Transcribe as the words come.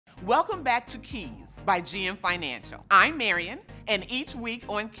Welcome back to Keys by GM Financial. I'm Marion, and each week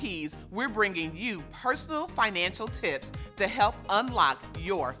on Keys, we're bringing you personal financial tips to help unlock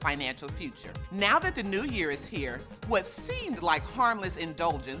your financial future. Now that the new year is here, what seemed like harmless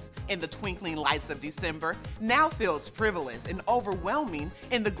indulgence in the twinkling lights of December now feels frivolous and overwhelming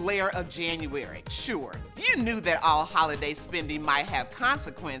in the glare of January. Sure, you knew that all holiday spending might have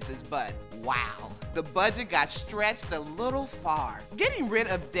consequences, but wow. The budget got stretched a little far. Getting rid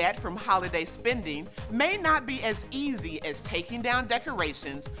of debt from holiday spending may not be as easy as taking down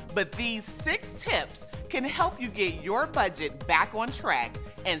decorations, but these 6 tips can help you get your budget back on track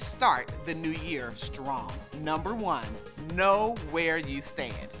and start the new year strong. Number 1, know where you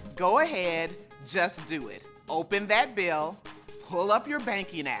stand. Go ahead, just do it. Open that bill. Pull up your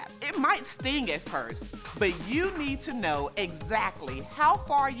banking app. It might sting at first, but you need to know exactly how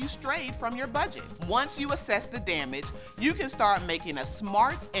far you strayed from your budget. Once you assess the damage, you can start making a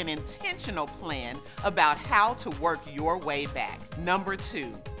smart and intentional plan about how to work your way back. Number 2,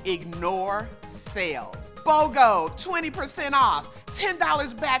 ignore sales. BOGO, 20% off.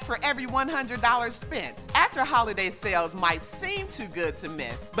 $10 back for every $100 spent. After holiday sales might seem too good to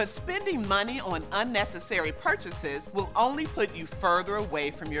miss, but spending money on unnecessary purchases will only put you further away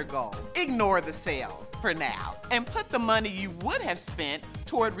from your goal. Ignore the sales for now and put the money you would have spent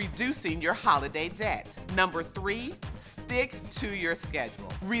toward reducing your holiday debt. Number 3, stick to your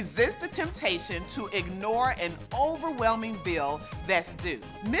schedule. Resist the temptation to ignore an overwhelming bill that's due.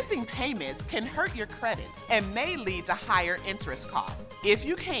 Missing payments can hurt your credit and may lead to higher interest costs. If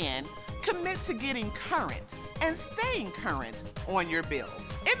you can, commit to getting current and staying current on your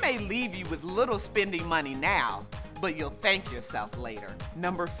bills. It may leave you with little spending money now, but you'll thank yourself later.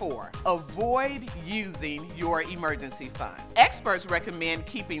 Number 4, avoid using your emergency fund. Experts recommend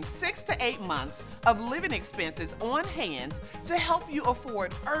keeping 6 to 8 months of living expenses on hand to help you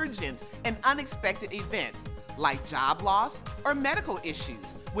afford urgent and unexpected events like job loss or medical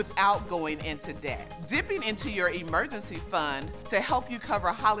issues without going into debt. Dipping into your emergency fund to help you cover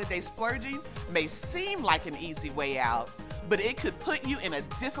holiday splurging may seem like an easy way out, but it could put you in a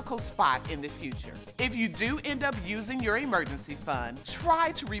difficult spot in the future. If you do end up using your emergency fund,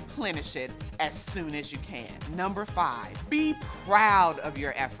 try to replenish it as soon as you can. Number 5, be proud of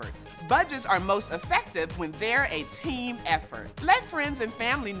your efforts. Budgets are most effective when they're a team effort. Let friends and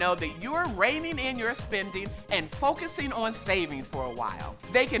family know that you're reining in your spending and focusing on saving for a while.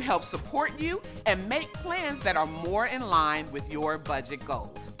 They can help support you and make plans that are more in line with your budget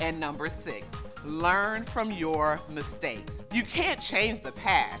goals. And number 6, learn from your mistakes. You can't change the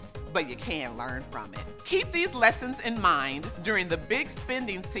past, but you can learn from it. Keep these lessons in mind during the big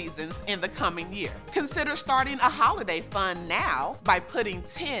spending seasons in the coming year. Consider starting a holiday fund now by putting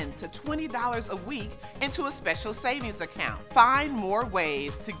 $10 to $20 a week into a special savings account. Find more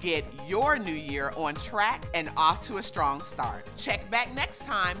ways to get your new year on track and off to a strong start. Check back next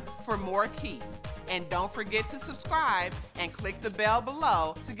time for more Keys. And don't forget to subscribe and click the bell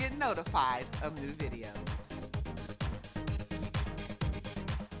below to get notified of new videos.